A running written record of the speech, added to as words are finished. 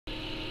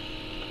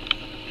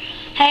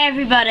Hey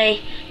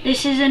everybody,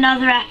 this is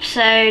another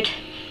episode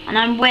and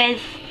I'm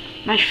with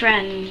my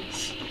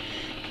friends.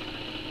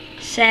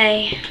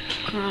 Say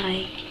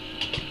hi.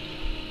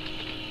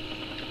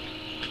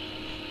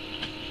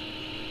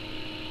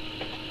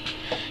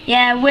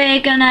 Yeah,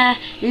 we're gonna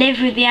live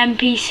with the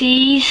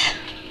NPCs.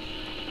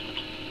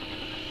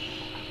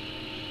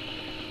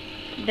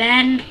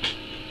 Ben,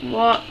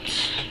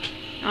 what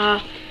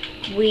are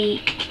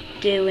we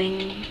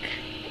doing?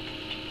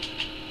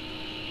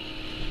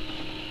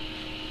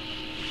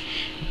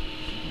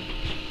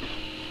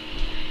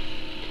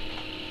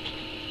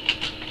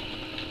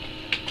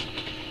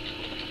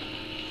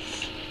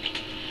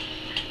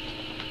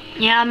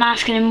 Yeah, I'm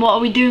asking him what are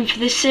we doing for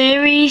this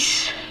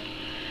series.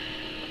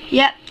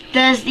 Yep,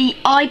 there's the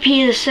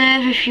IP of the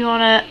server if you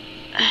wanna.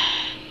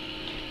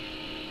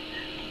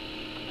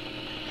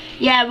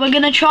 Yeah, we're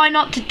gonna try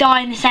not to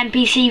die in this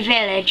NPC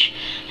village.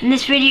 And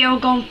this video will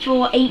go on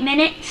for 8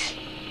 minutes.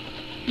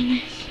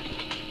 And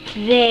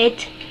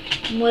this vid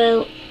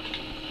will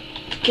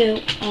go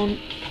on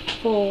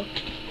for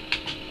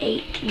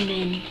 8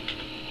 minutes.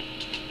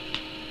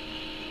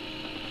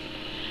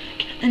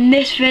 And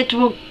this vid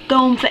will go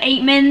on for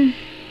 8 minutes.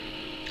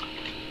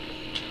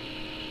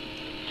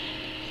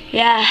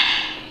 Yeah,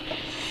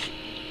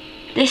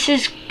 this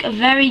is a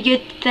very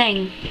good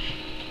thing.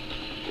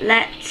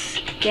 Let's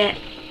get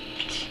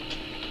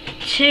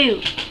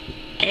to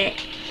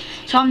it.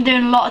 So I'm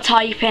doing a lot of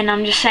typing,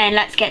 I'm just saying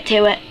let's get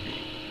to it.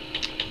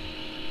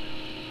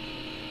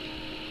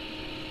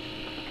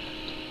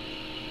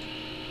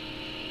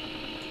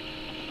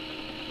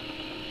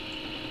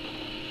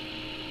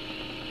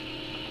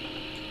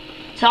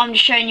 So I'm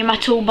just showing you my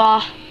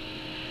toolbar,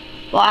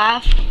 what I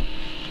have.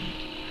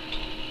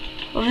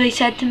 What have they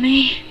said to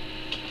me?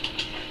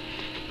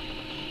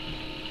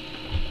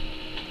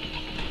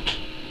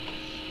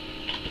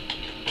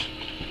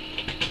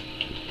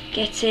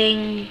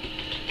 Getting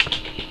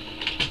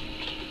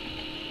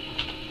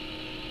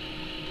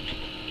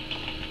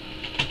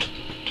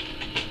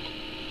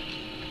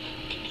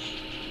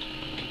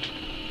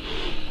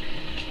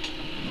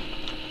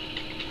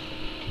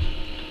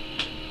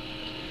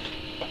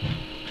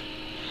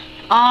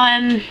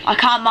I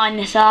can't mine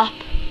this up.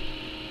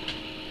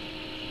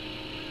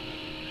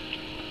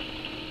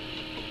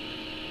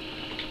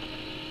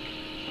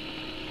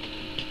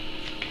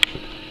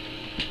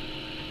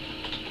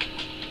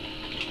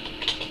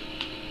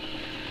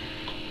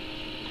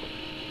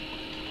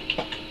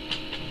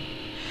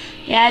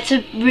 Yeah, it's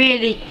a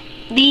really,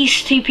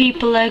 these two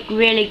people are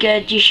really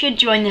good. You should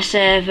join the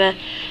server.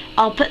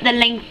 I'll put the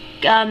link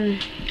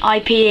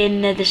IP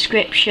in the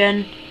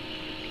description.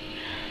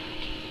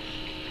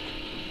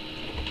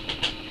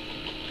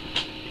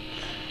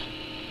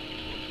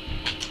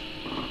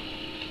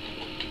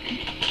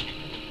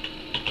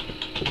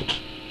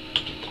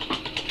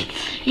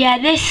 Yeah,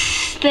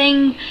 this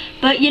thing,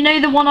 but you know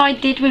the one I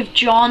did with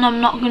John, I'm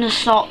not going to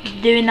stop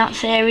doing that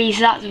series.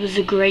 That was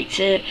a great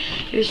series.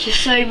 It was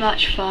just so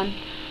much fun.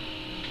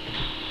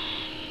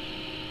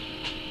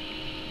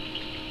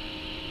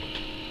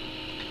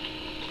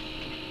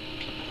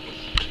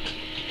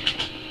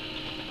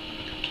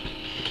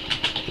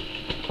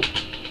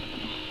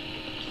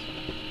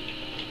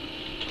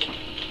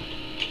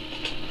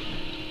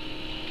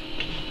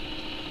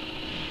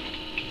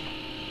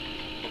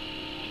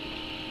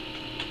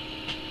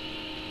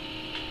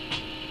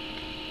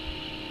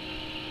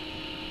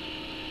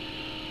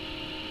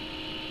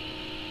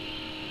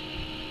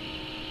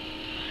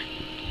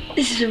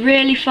 This is a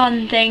really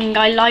fun thing.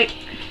 I like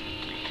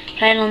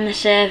playing on the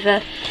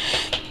server.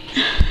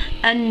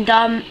 And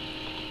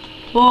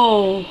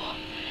whoa.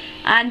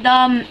 And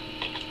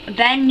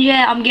Ben,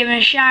 yeah, I'm giving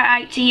a shout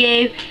out to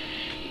you.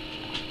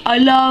 I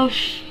love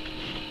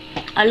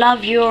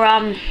your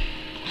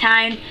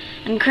town.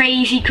 And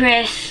Crazy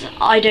Chris,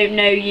 I don't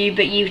know you,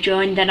 but you've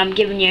joined, then I'm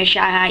giving you a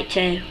shout out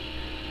too.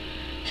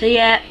 So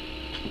yeah,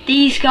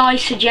 these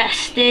guys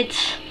suggested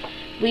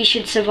we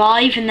should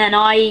survive, and then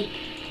I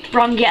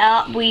brung it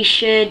up, we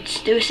should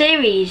do a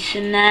series,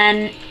 and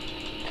then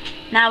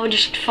now we're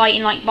just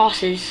fighting like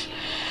bosses.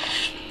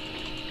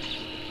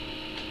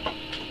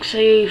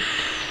 So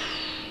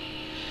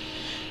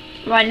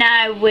right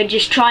now we're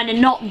just trying to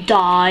not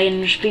die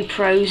and just be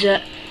pros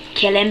at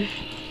killing.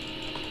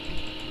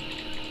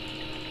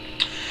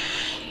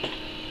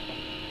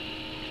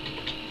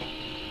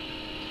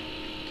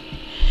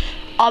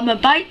 I'm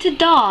about to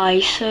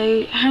die,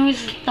 so how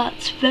is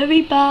that's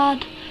very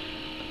bad.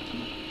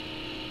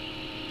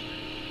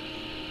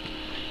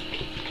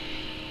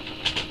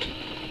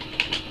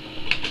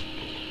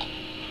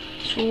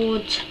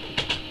 Swords.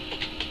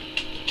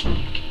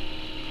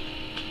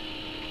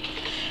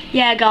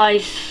 Yeah,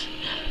 guys.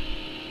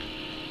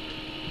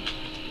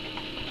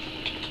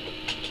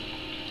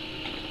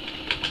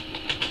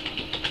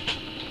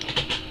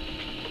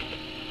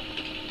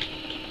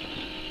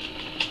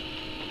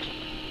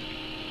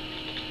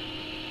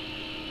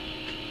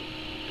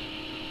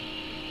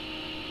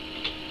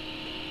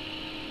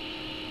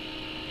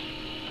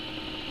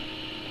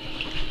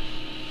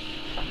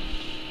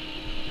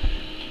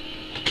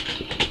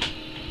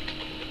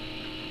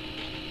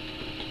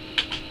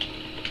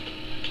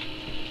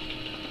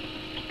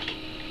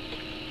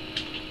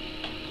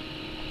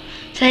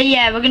 So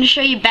yeah, we're going to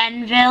show you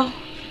Benville.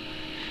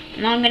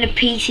 And I'm going to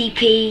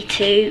PCP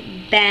to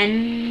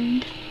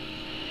Bend.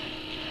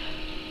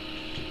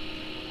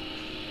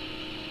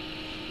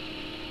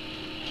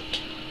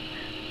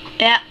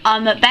 Yeah,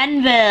 I'm at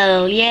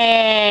Benville,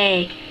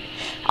 yay!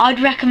 I'd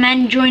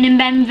recommend joining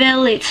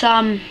Benville. It's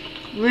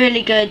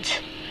really good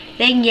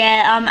thing.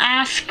 Yeah,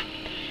 ask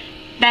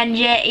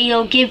Benji,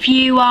 he'll give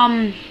you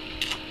a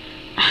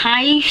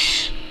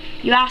house.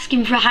 You ask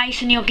him for a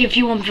house and he'll give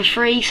you one for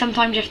free.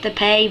 Sometimes you have to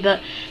pay,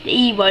 but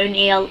he won't,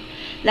 he'll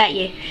let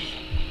you.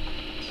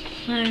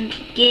 So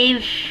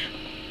give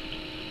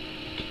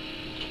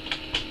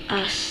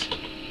us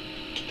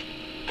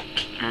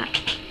a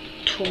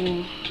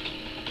tour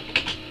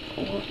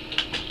or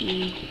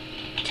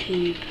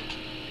YouTube.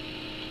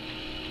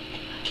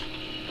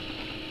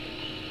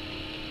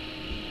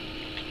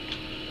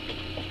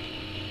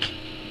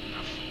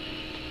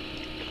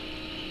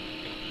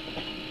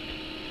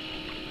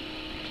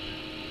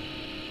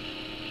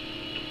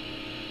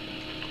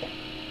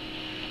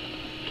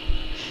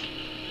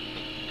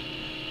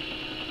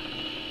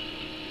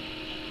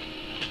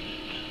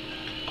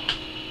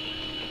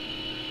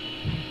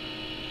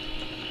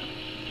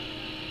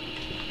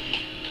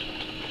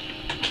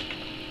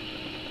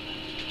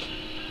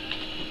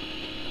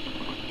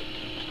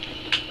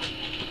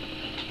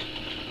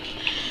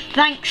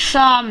 Thanks,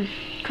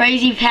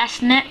 Crazy for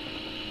testing it.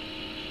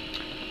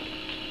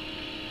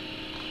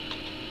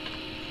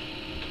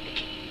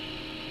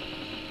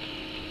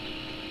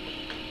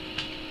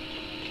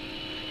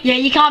 Yeah,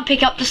 you can't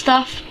pick up the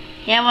stuff.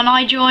 Yeah, when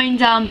I joined,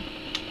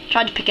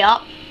 tried to pick it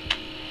up.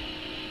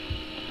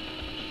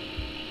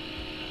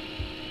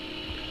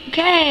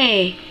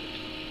 Okay.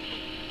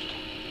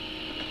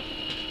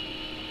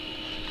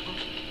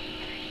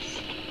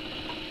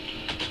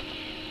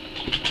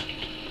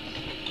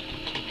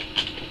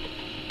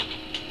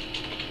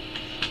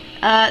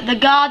 The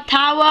guard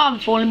tower, I'm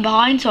falling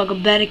behind, so I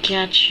could better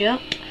catch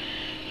up.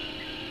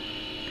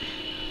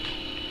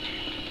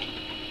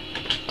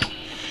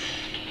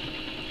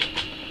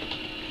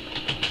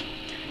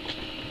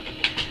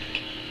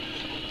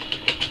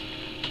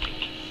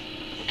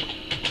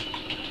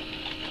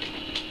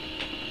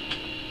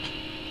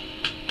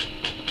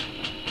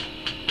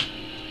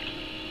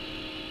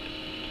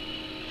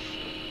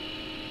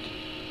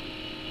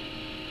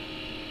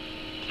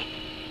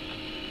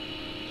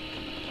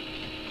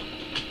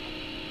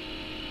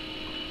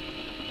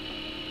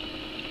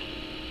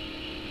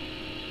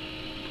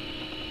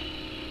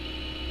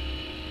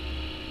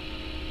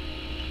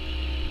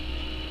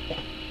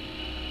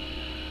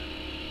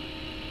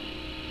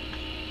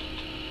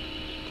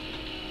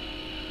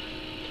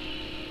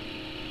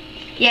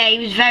 Yeah, he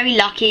was very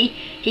lucky.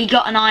 He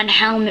got an iron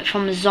helmet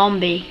from a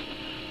zombie.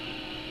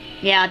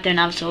 Yeah, I don't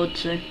have a sword,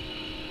 so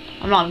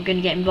I'm not going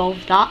to get involved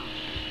with that.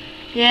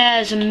 Yeah,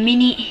 there's a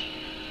mini...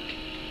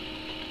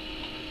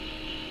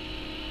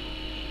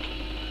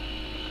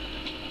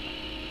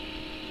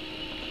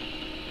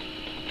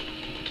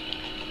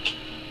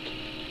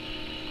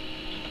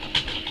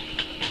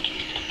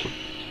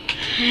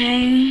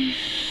 house.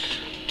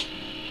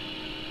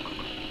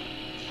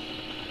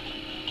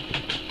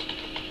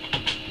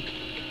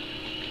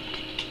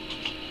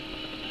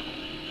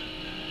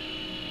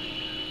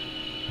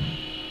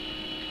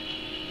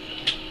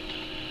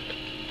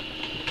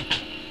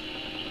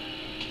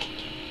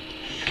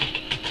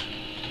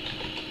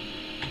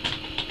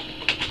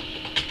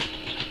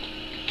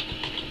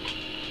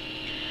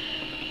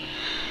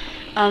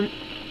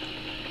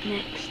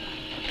 Next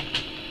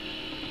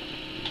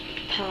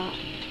part,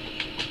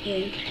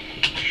 you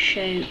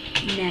show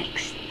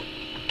next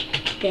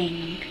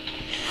thing.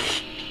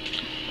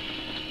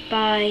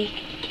 Bye,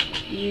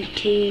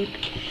 YouTube.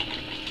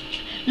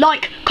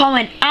 Like,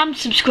 comment, and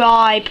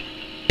subscribe.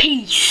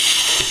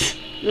 Peace,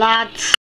 lads.